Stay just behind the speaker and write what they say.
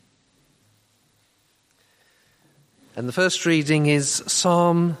And the first reading is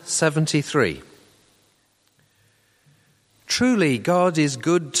Psalm 73. Truly, God is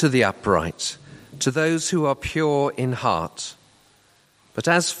good to the upright, to those who are pure in heart. But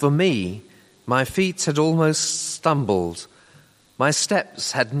as for me, my feet had almost stumbled, my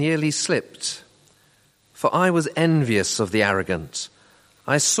steps had nearly slipped. For I was envious of the arrogant.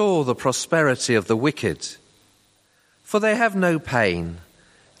 I saw the prosperity of the wicked. For they have no pain,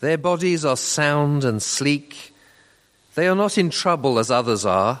 their bodies are sound and sleek. They are not in trouble as others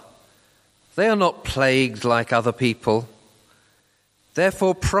are. They are not plagued like other people.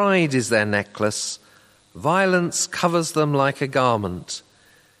 Therefore pride is their necklace. Violence covers them like a garment.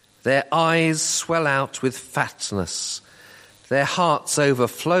 Their eyes swell out with fatness. Their hearts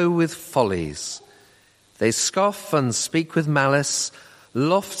overflow with follies. They scoff and speak with malice.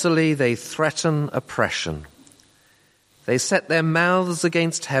 Loftily they threaten oppression. They set their mouths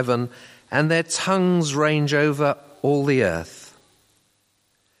against heaven, and their tongues range over all the earth.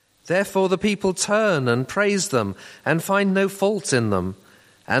 Therefore the people turn and praise them and find no fault in them.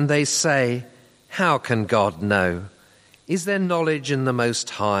 And they say, how can God know? Is there knowledge in the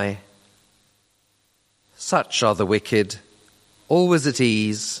Most High? Such are the wicked, always at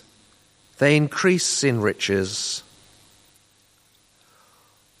ease. They increase in riches.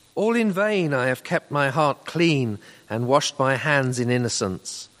 All in vain I have kept my heart clean and washed my hands in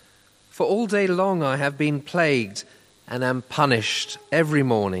innocence. For all day long I have been plagued and am punished every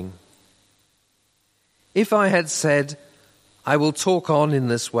morning. If I had said, I will talk on in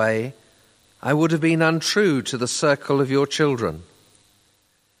this way, I would have been untrue to the circle of your children.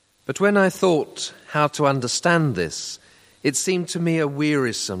 But when I thought how to understand this, it seemed to me a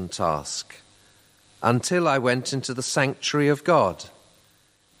wearisome task, until I went into the sanctuary of God.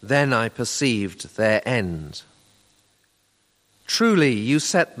 Then I perceived their end. Truly, you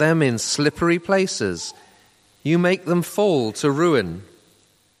set them in slippery places. You make them fall to ruin.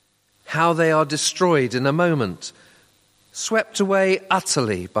 How they are destroyed in a moment, swept away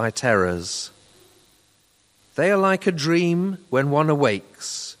utterly by terrors. They are like a dream when one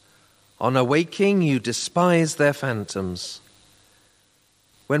awakes. On awaking, you despise their phantoms.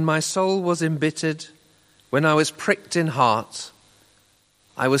 When my soul was embittered, when I was pricked in heart,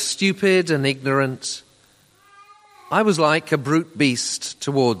 I was stupid and ignorant. I was like a brute beast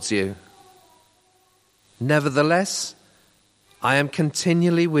towards you. Nevertheless, I am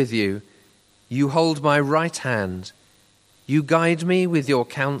continually with you. You hold my right hand. You guide me with your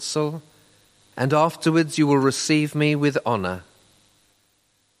counsel, and afterwards you will receive me with honor.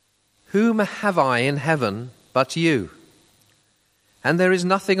 Whom have I in heaven but you? And there is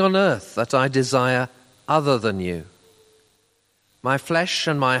nothing on earth that I desire other than you. My flesh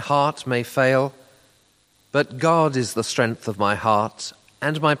and my heart may fail, but God is the strength of my heart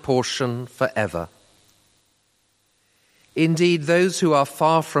and my portion forever. Indeed, those who are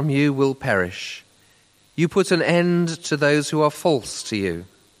far from you will perish. You put an end to those who are false to you.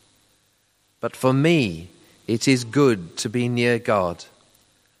 But for me, it is good to be near God.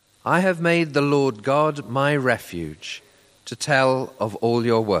 I have made the Lord God my refuge, to tell of all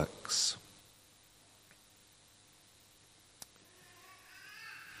your works.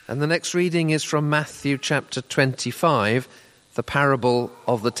 And the next reading is from Matthew chapter 25, the parable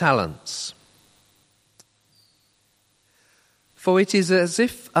of the talents. For it is as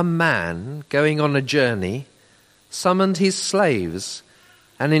if a man going on a journey summoned his slaves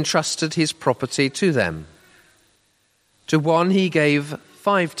and entrusted his property to them. To one he gave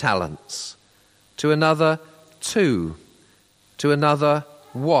 5 talents, to another 2, to another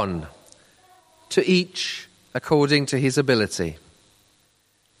 1, to each according to his ability.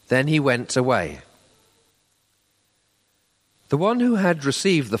 Then he went away. The one who had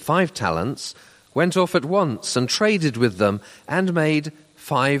received the 5 talents went off at once and traded with them and made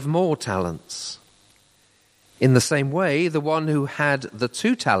 5 more talents. In the same way, the one who had the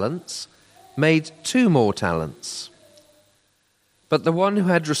 2 talents made 2 more talents. But the one who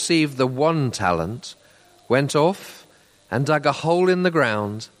had received the 1 talent went off and dug a hole in the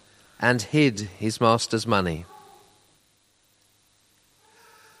ground and hid his master's money.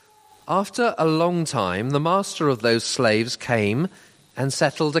 After a long time, the master of those slaves came and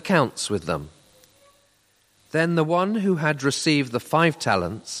settled accounts with them. Then the one who had received the 5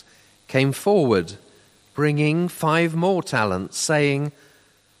 talents came forward, bringing 5 more talents, saying,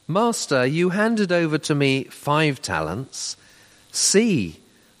 Master, you handed over to me 5 talents. See,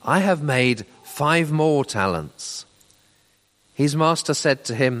 I have made 5 more talents. His master said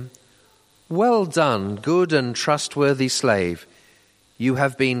to him, Well done, good and trustworthy slave. You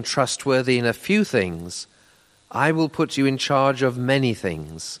have been trustworthy in a few things. I will put you in charge of many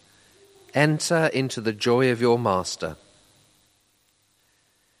things. enter into the joy of your master."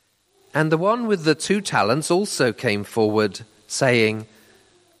 And the one with the 2 talents also came forward, saying,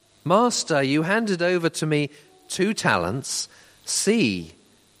 "Master, you handed over to me 2 talents. See,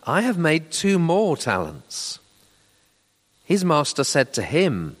 I have made 2 more talents." His master said to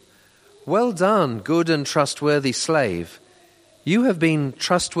him, "Well done, good and trustworthy slave. You have been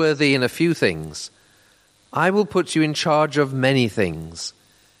trustworthy in a few things. I will put you in charge of many things.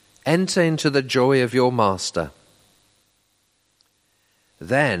 Enter into the joy of your master."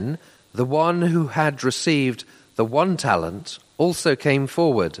 Then the one who had received the 1 talent also came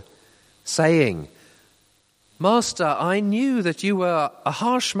forward, saying, "Master, I knew that you were a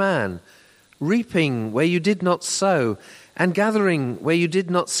harsh man, reaping where you did not sow, and gathering where you did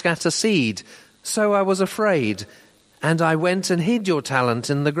not scatter seed. So I was afraid, and I went and hid your talent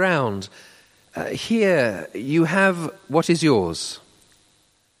in the ground. Here you have what is yours."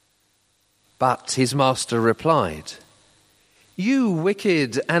 But his master replied, "You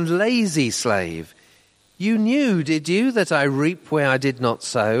wicked and lazy slave, you knew, did you, that I reap where I did not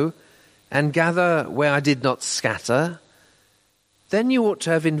sow, and gather where I did not scatter? Then you ought to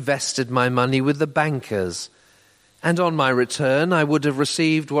have invested my money with the bankers, and on my return I would have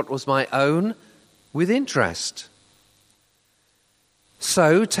received what was my own with interest.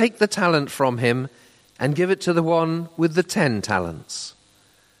 So take the talent from him and give it to the one with the 10 talents.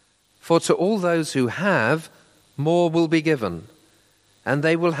 For to all those who have, more will be given, and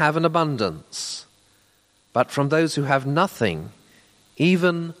they will have an abundance. But from those who have nothing,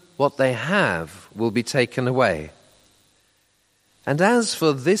 even what they have will be taken away. And as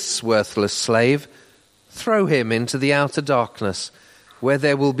for this worthless slave, throw him into the outer darkness, where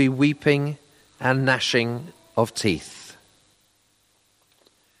there will be weeping and gnashing of teeth."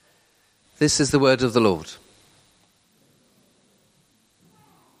 This is the word of the Lord.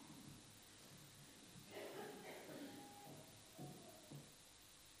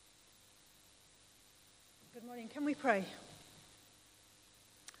 Good morning. Can we pray?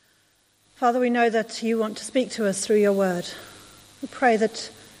 Father, we know that you want to speak to us through your word. We pray that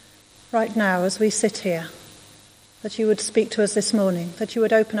right now, as we sit here, that you would speak to us this morning, that you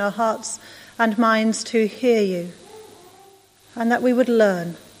would open our hearts and minds to hear you, and that we would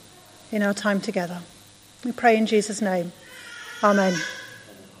learn in our time together. We pray in Jesus' name. Amen.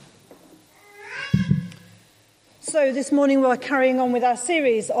 So this morning we're carrying on with our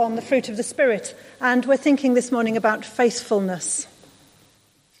series on the fruit of the Spirit, and we're thinking this morning about faithfulness.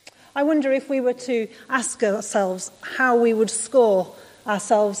 I wonder if we were to ask ourselves how we would score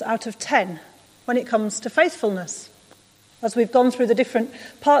ourselves out of 10 when it comes to faithfulness. As we've gone through the different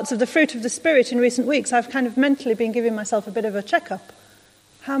parts of the fruit of the Spirit in recent weeks, I've kind of mentally been giving myself a bit of a checkup.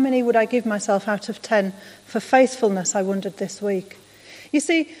 How many would I give myself out of 10 for faithfulness, I wondered this week. You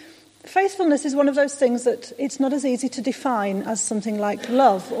see, faithfulness is one of those things that it's not as easy to define as something like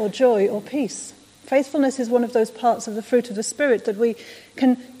love or joy or peace. Faithfulness is one of those parts of the fruit of the Spirit that we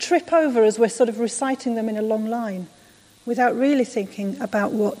can trip over as we're sort of reciting them in a long line without really thinking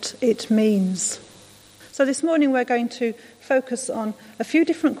about what it means. So this morning we're going to focus on a few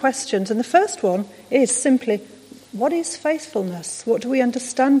different questions, and the first one is simply, what is faithfulness? What do we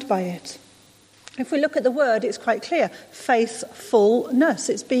understand by it? If we look at the word, it's quite clear. Faithfulness.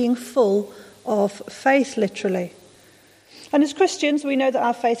 It's being full of faith, literally. And as Christians, we know that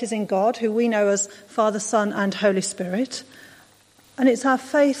our faith is in God, who we know as Father, Son, and Holy Spirit. And it's our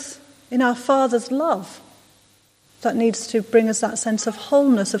faith in our Father's love that needs to bring us that sense of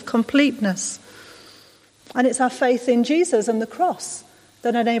wholeness, of completeness. And it's our faith in Jesus and the cross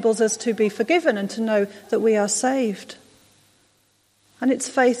that enables us to be forgiven and to know that we are saved. And it's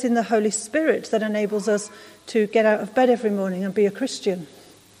faith in the Holy Spirit that enables us to get out of bed every morning and be a Christian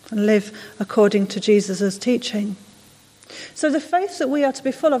and live according to Jesus' teaching. So the faith that we are to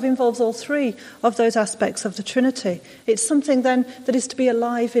be full of involves all 3 of those aspects of the Trinity. It's something then that is to be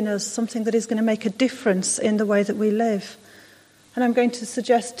alive in us, something that is going to make a difference in the way that we live. And I'm going to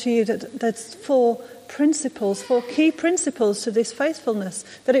suggest to you that there's 4 key principles to this faithfulness,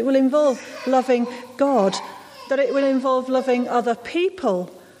 that it will involve loving God, that it will involve loving other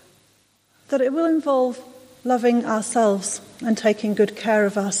people, that it will involve loving ourselves and taking good care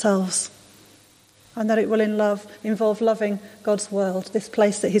of ourselves, and that it will involve loving God's world, this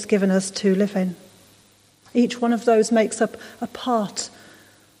place that he's given us to live in. Each one of those makes up a part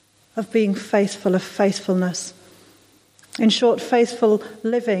of being faithful, of faithfulness. In short, faithful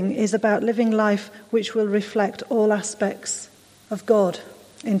living is about living life which will reflect all aspects of God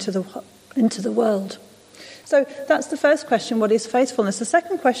into the world. So that's the first question, what is faithfulness? The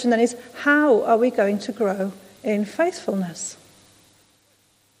second question then is, how are we going to grow in faithfulness?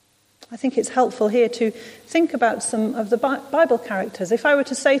 I think it's helpful here to think about some of the Bible characters. If I were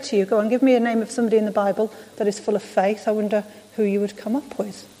to say to you, go on, give me a name of somebody in the Bible that is full of faith, I wonder who you would come up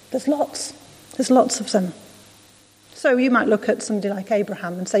with. There's lots. There's lots of them. So you might look at somebody like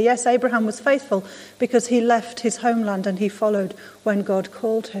Abraham and say, yes, Abraham was faithful because he left his homeland and he followed when God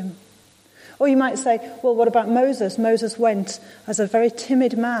called him. Or you might say, well, what about Moses? Moses went as a very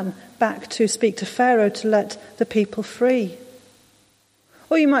timid man back to speak to Pharaoh to let the people free.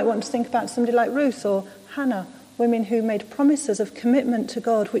 Or you might want to think about somebody like Ruth or Hannah, women who made promises of commitment to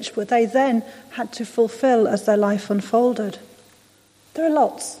God, which they then had to fulfill as their life unfolded. There are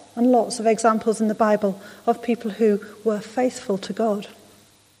lots and lots of examples in the Bible of people who were faithful to God.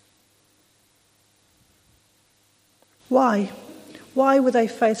 Why? Why were they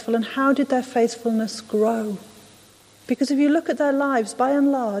faithful, and how did their faithfulness grow? Because if you look at their lives, by and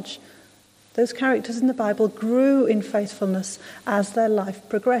large, those characters in the Bible grew in faithfulness as their life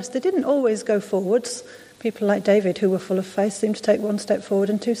progressed. They didn't always go forwards. People like David, who were full of faith, seemed to take one step forward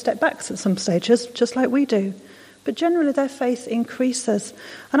and two steps back at some stages, just like we do. But generally their faith increases.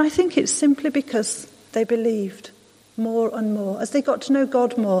 And I think it's simply because they believed more and more. As they got to know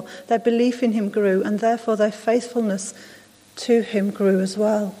God more, their belief in him grew, and therefore their faithfulness to him grew as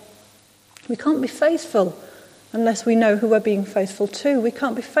well. We can't be faithful unless we know who we're being faithful to. We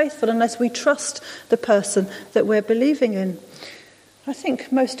can't be faithful unless we trust the person that we're believing in. I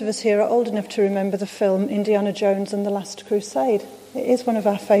think most of us here are old enough to remember the film Indiana Jones and the Last Crusade. It is one of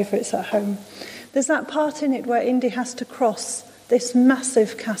our favourites at home. There's that part in it where Indy has to cross this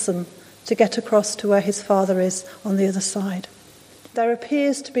massive chasm to get across to where his father is on the other side. There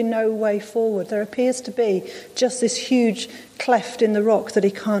appears to be no way forward. There appears to be just this huge cleft in the rock that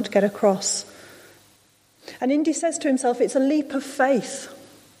he can't get across. And Indy says to himself, it's a leap of faith.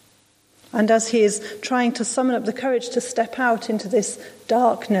 And as he is trying to summon up the courage to step out into this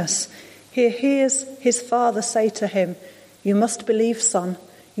darkness, he hears his father say to him, "You must believe, son,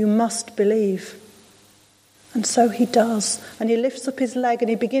 you must believe." And so he does. And he lifts up his leg and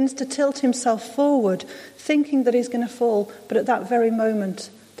he begins to tilt himself forward, thinking that he's going to fall. But at that very moment,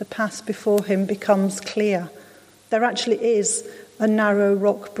 the path before him becomes clear. There actually is a narrow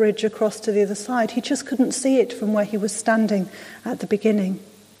rock bridge across to the other side. He just couldn't see it from where he was standing at the beginning,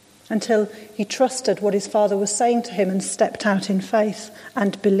 until he trusted what his father was saying to him and stepped out in faith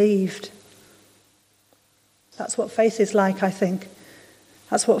and believed. That's what faith is like, I think.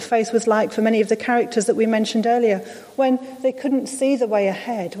 That's what faith was like for many of the characters that we mentioned earlier. When they couldn't see the way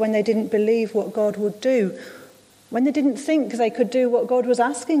ahead, when they didn't believe what God would do, when they didn't think they could do what God was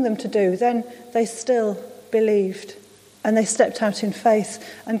asking them to do, then they still believed. And they stepped out in faith.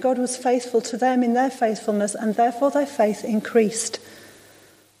 And God was faithful to them in their faithfulness, and therefore their faith increased.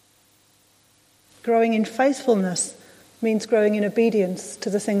 Growing in faithfulness means growing in obedience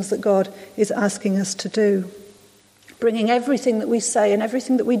to the things that God is asking us to do. Bringing everything that we say and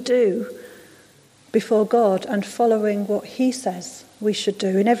everything that we do before God and following what he says we should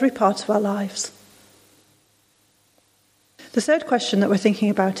do in every part of our lives. The third question that we're thinking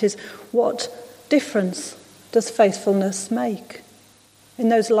about is, what difference does faithfulness make? In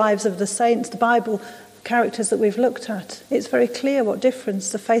those lives of the saints, the Bible characters that we've looked at, it's very clear what difference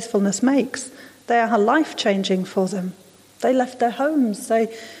the faithfulness makes. They are life-changing for them. They left their homes.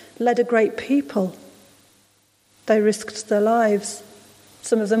 They led a great people. They risked their lives.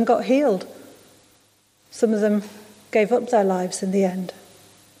 Some of them got healed. Some of them gave up their lives in the end.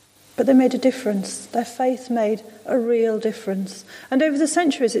 But they made a difference. Their faith made a real difference. And over the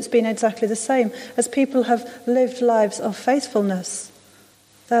centuries, it's been exactly the same. As people have lived lives of faithfulness,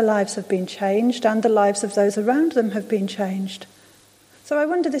 their lives have been changed, and the lives of those around them have been changed. So I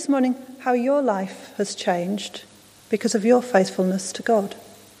wonder this morning how your life has changed because of your faithfulness to God.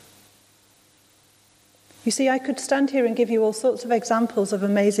 You see, I could stand here and give you all sorts of examples of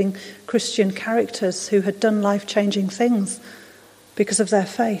amazing Christian characters who had done life-changing things because of their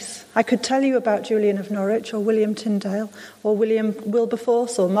faith. I could tell you about Julian of Norwich or William Tyndale or William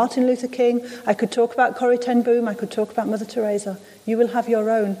Wilberforce or Martin Luther King. I could talk about Corrie ten Boom. I could talk about Mother Teresa. You will have your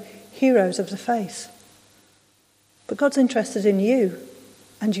own heroes of the faith. But God's interested in you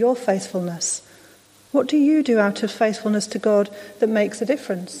and your faithfulness. What do you do out of faithfulness to God that makes a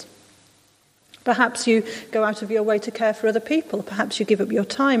difference? Perhaps you go out of your way to care for other people. Perhaps you give up your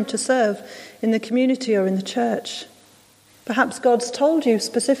time to serve in the community or in the church. Perhaps God's told you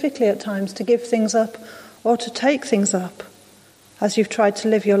specifically at times to give things up or to take things up as you've tried to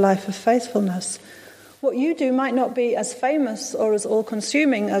live your life of faithfulness. What you do might not be as famous or as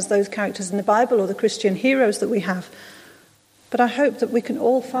all-consuming as those characters in the Bible or the Christian heroes that we have, but I hope that we can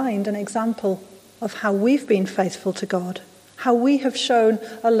all find an example of how we've been faithful to God, how we have shown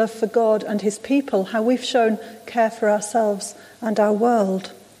a love for God and his people, how we've shown care for ourselves and our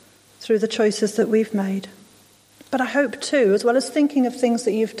world through the choices that we've made. But I hope too, as well as thinking of things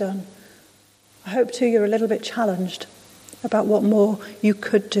that you've done, I hope too you're a little bit challenged about what more you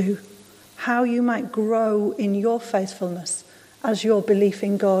could do, how you might grow in your faithfulness as your belief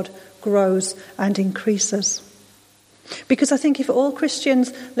in God grows and increases. Because I think if all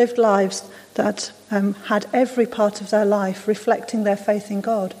Christians lived lives that had every part of their life reflecting their faith in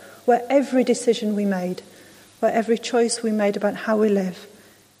God, where every decision we made, where every choice we made about how we live,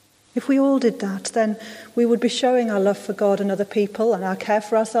 if we all did that, then we would be showing our love for God and other people and our care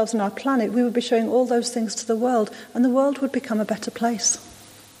for ourselves and our planet. We would be showing all those things to the world, and the world would become a better place.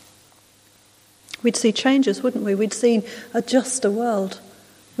 We'd see changes, wouldn't we? We'd see a juster world.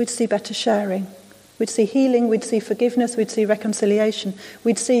 We'd see better sharing. We'd see healing, we'd see forgiveness, we'd see reconciliation.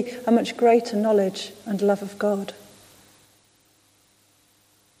 We'd see a much greater knowledge and love of God.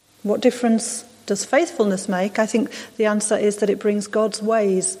 What difference does faithfulness make? I think the answer is that it brings God's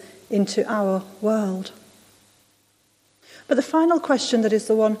ways into our world. But the final question that is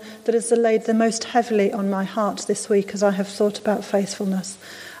the one that has laid the most heavily on my heart this week as I have thought about faithfulness.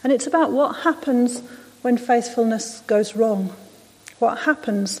 And it's about what happens when faithfulness goes wrong. What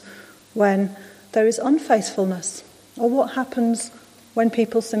happens when there is unfaithfulness, or what happens when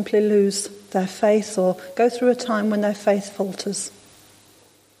people simply lose their faith or go through a time when their faith falters.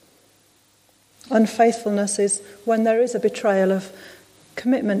 Unfaithfulness is when there is a betrayal of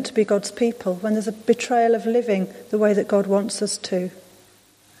commitment to be God's people, when there's a betrayal of living the way that God wants us to.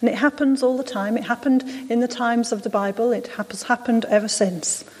 And it happens all the time. It happened in the times of the Bible. It has happened ever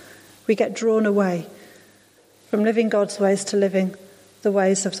since. We get drawn away from living God's ways to living the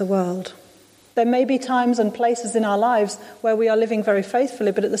ways of the world. There may be times and places in our lives where we are living very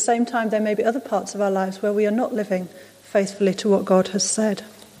faithfully, but at the same time there may be other parts of our lives where we are not living faithfully to what God has said.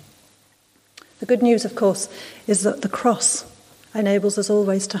 The good news, of course, is that the cross enables us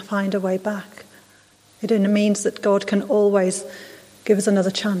always to find a way back. It means that God can always give us another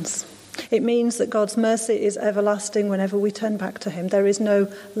chance. It means that God's mercy is everlasting whenever we turn back to him. There is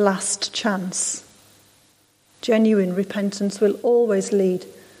no last chance. Genuine repentance will always lead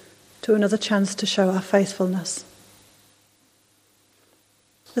to another chance to show our faithfulness.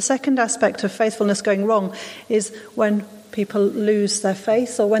 The second aspect of faithfulness going wrong is when people lose their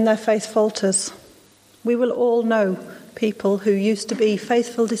faith or when their faith falters. We will all know people who used to be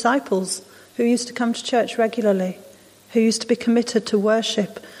faithful disciples, who used to come to church regularly, who used to be committed to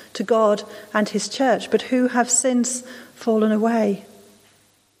worship, to God and his church, but who have since fallen away.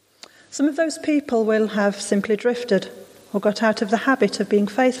 Some of those people will have simply drifted or got out of the habit of being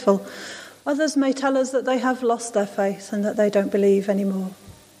faithful. Others may tell us that they have lost their faith and that they don't believe anymore.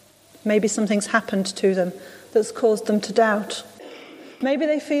 Maybe something's happened to them that's caused them to doubt. Maybe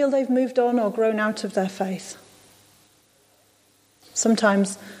they feel they've moved on or grown out of their faith.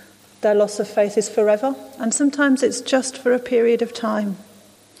 Sometimes their loss of faith is forever, and sometimes it's just for a period of time.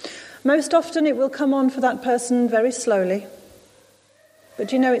 Most often it will come on for that person very slowly,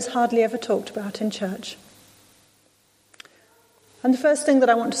 but it's hardly ever talked about in church. And the first thing that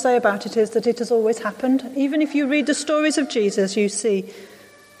I want to say about it is that it has always happened. Even if you read the stories of Jesus, you see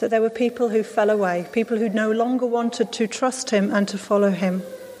that there were people who fell away, people who no longer wanted to trust him and to follow him.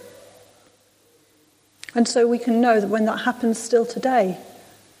 And so we can know that when that happens still today,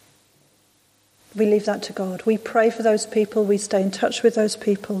 we leave that to God. We pray for those people, we stay in touch with those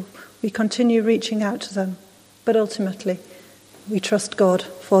people, we continue reaching out to them, but ultimately we trust God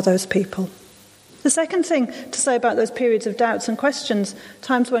for those people. The second thing to say about those periods of doubts and questions,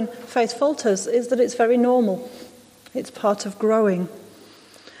 times when faith falters, is that it's very normal. It's part of growing.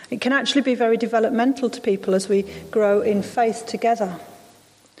 It can actually be very developmental to people as we grow in faith together.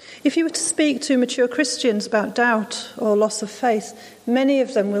 If you were to speak to mature Christians about doubt or loss of faith, many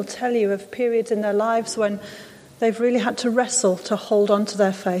of them will tell you of periods in their lives when they've really had to wrestle to hold on to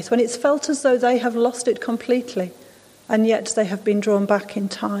their faith, when it's felt as though they have lost it completely, and yet they have been drawn back in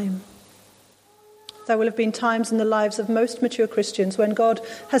time. There will have been times in the lives of most mature Christians when God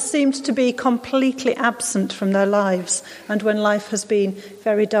has seemed to be completely absent from their lives and when life has been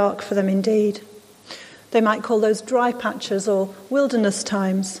very dark for them indeed. They might call those dry patches or wilderness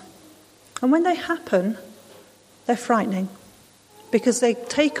times. And when they happen, they're frightening because they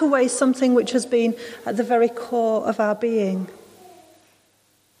take away something which has been at the very core of our being.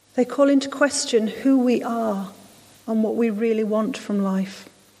 They call into question who we are and what we really want from life.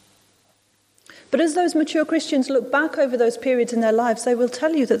 But as those mature Christians look back over those periods in their lives, they will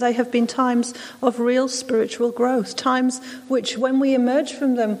tell you that they have been times of real spiritual growth, times which, when we emerge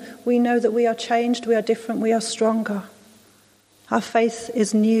from them, we know that we are changed, we are different, we are stronger. Our faith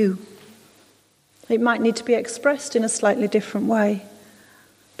is new. It might need to be expressed in a slightly different way.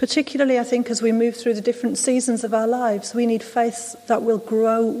 Particularly, I think, as we move through the different seasons of our lives, we need faith that will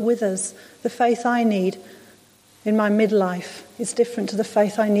grow with us. The faith I need in my midlife is different to the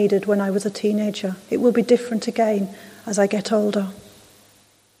faith I needed when I was a teenager. It will be different again as I get older.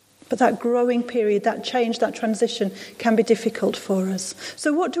 But that growing period, that change, that transition can be difficult for us.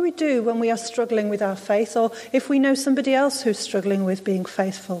 So what do we do when we are struggling with our faith, or if we know somebody else who's struggling with being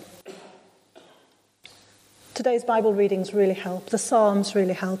faithful? Today's Bible readings really help. The Psalms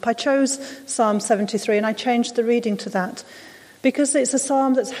really help. I chose Psalm 73 and I changed the reading to that because it's a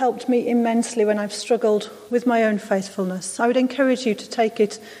psalm that's helped me immensely when I've struggled with my own faithfulness. I would encourage you to take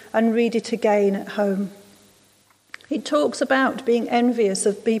it and read it again at home. It talks about being envious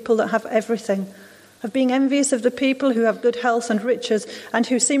of people that have everything, of being envious of the people who have good health and riches and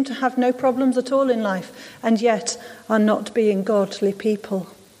who seem to have no problems at all in life and yet are not being godly people.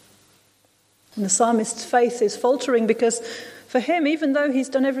 And the psalmist's faith is faltering because for him, even though he's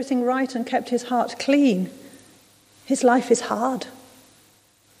done everything right and kept his heart clean, his life is hard.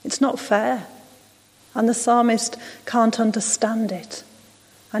 It's not fair. And the psalmist can't understand it.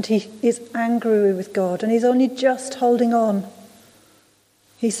 And he is angry with God and he's only just holding on.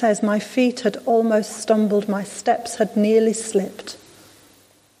 He says, "My feet had almost stumbled, my steps had nearly slipped."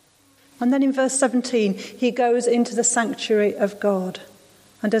 And then in verse 17, he goes into the sanctuary of God.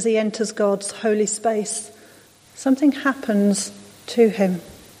 And as he enters God's holy space, something happens to him.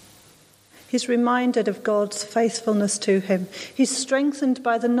 He's reminded of God's faithfulness to him. He's strengthened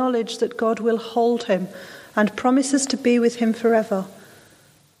by the knowledge that God will hold him and promises to be with him forever.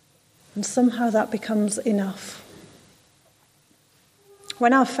 And somehow that becomes enough.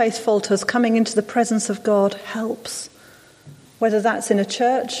 When our faith falters, coming into the presence of God helps, whether that's in a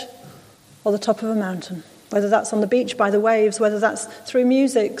church or the top of a mountain. Whether that's on the beach by the waves, whether that's through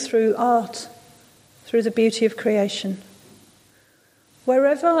music, through art, through the beauty of creation.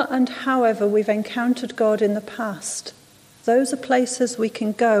 Wherever and however we've encountered God in the past, those are places we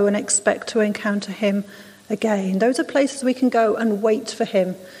can go and expect to encounter him again. Those are places we can go and wait for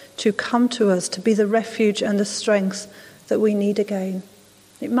him to come to us, to be the refuge and the strength that we need again.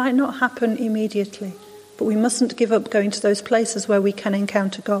 It might not happen immediately, but we mustn't give up going to those places where we can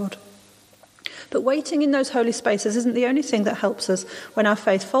encounter God. But waiting in those holy spaces isn't the only thing that helps us when our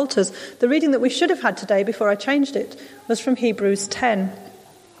faith falters. The reading that we should have had today before I changed it was from Hebrews 10.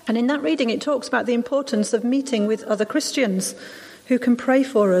 And in that reading it talks about the importance of meeting with other Christians who can pray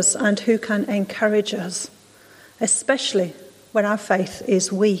for us and who can encourage us, especially when our faith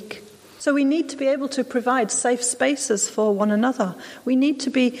is weak. So we need to be able to provide safe spaces for one another. We need to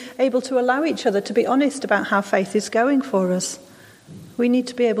be able to allow each other to be honest about how faith is going for us. We need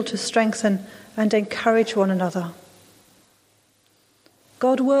to be able to strengthen and encourage one another.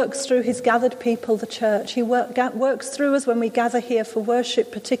 God works through his gathered people, the church. He works through us when we gather here for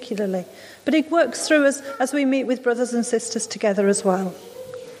worship particularly. But he works through us as we meet with brothers and sisters together as well.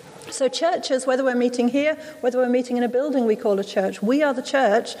 So churches, whether we're meeting here, whether we're meeting in a building we call a church, we are the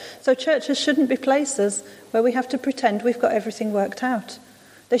church. So churches shouldn't be places where we have to pretend we've got everything worked out.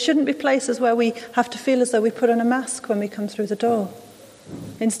 They shouldn't be places where we have to feel as though we put on a mask when we come through the door.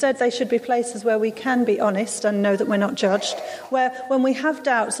 Instead, they should be places where we can be honest and know that we're not judged, where when we have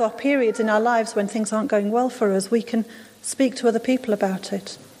doubts or periods in our lives when things aren't going well for us, we can speak to other people about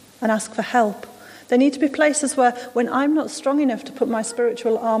it and ask for help. They need to be places where when I'm not strong enough to put my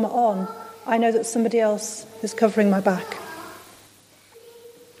spiritual armour on, I know that somebody else is covering my back.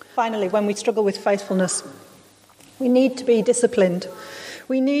 Finally, when we struggle with faithfulness, we need to be disciplined.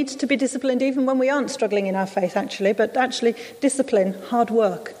 We need to be disciplined even when we aren't struggling in our faith, actually. But actually, discipline, hard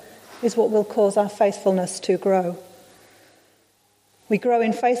work, is what will cause our faithfulness to grow. We grow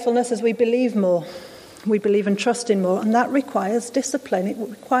in faithfulness as we believe more. We believe and trust in more, and that requires discipline. It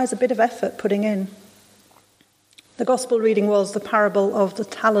requires a bit of effort putting in. The gospel reading was the parable of the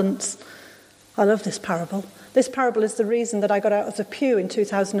talents. I love this parable. This parable is the reason that I got out of the pew in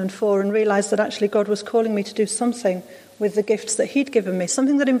 2004 and realised that actually God was calling me to do something with the gifts that he'd given me,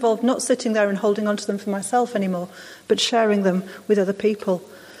 something that involved not sitting there and holding on to them for myself anymore, but sharing them with other people.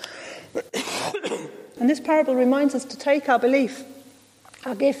 And this parable reminds us to take our belief,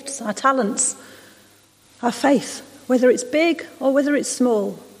 our gifts, our talents, our faith, whether it's big or whether it's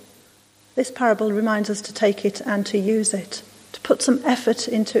small. This parable reminds us to take it and to use it, to put some effort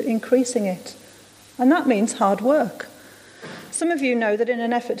into increasing it. And that means hard work. Some of you know that in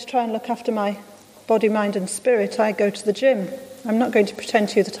an effort to try and look after my body, mind and spirit, I go to the gym. I'm not going to pretend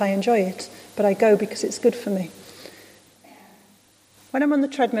to you that I enjoy it, but I go because it's good for me. When I'm on the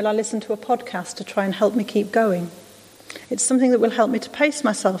treadmill, I listen to a podcast to try and help me keep going. It's something that will help me to pace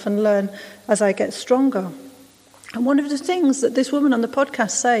myself and learn as I get stronger. And one of the things that this woman on the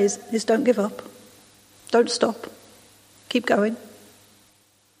podcast says is don't give up. Don't stop. Keep going.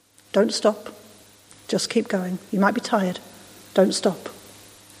 Don't stop. Just keep going. You might be tired. Don't stop.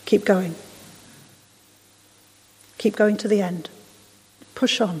 Keep going. Keep going to the end.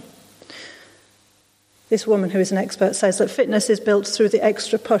 Push on. This woman, who is an expert, says that fitness is built through the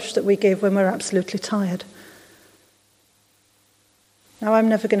extra push that we give when we're absolutely tired. Now, I'm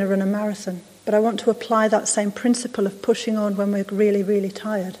never going to run a marathon, but I want to apply that same principle of pushing on when we're really, really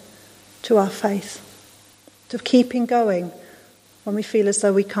tired to our faith, to keeping going when we feel as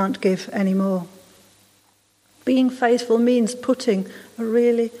though we can't give any more. Being faithful means putting a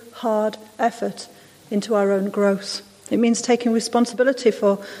really hard effort into our own growth. It means taking responsibility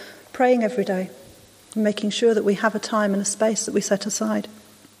for praying every day and making sure that we have a time and a space that we set aside.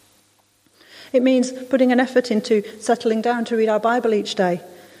 It means putting an effort into settling down to read our Bible each day.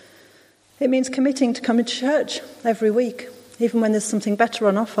 It means committing to coming to church every week, even when there's something better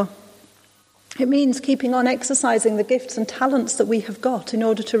on offer. It means keeping on exercising the gifts and talents that we have got in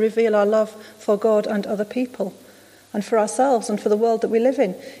order to reveal our love for God and other people, and for ourselves and for the world that we live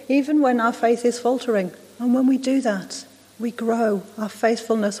in, even when our faith is faltering. And when we do that, we grow. Our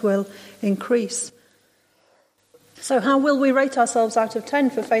faithfulness will increase. So how will we rate ourselves out of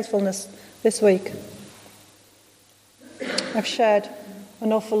 10 for faithfulness this week? I've shared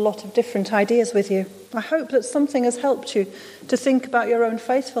an awful lot of different ideas with you. I hope that something has helped you to think about your own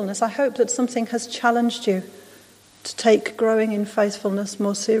faithfulness. I hope that something has challenged you to take growing in faithfulness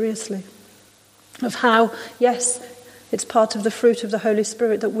more seriously. Of how, yes, it's part of the fruit of the Holy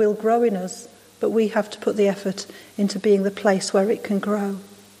Spirit that will grow in us, but we have to put the effort into being the place where it can grow.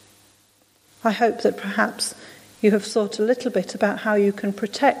 I hope that perhaps you have thought a little bit about how you can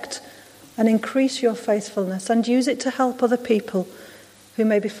protect and increase your faithfulness and use it to help other people who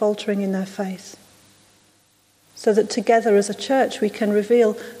may be faltering in their faith, so that together as a church we can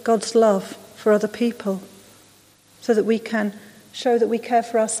reveal God's love for other people, so that we can show that we care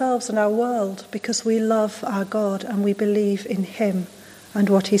for ourselves and our world because we love our God and we believe in him and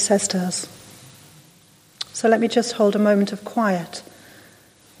what he says to us. So let me just hold a moment of quiet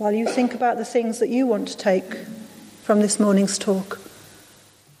while you think about the things that you want to take from this morning's talk,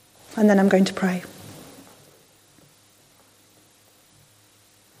 and then I'm going to pray.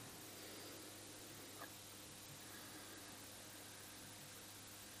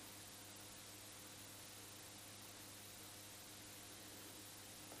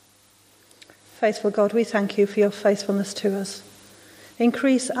 Faithful God, we thank you for your faithfulness to us.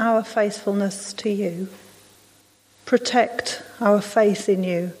 Increase our faithfulness to you. Protect our faith in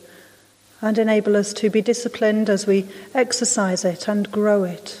you and enable us to be disciplined as we exercise it and grow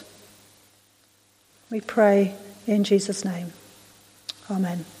it. We pray in Jesus' name.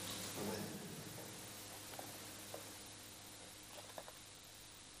 Amen.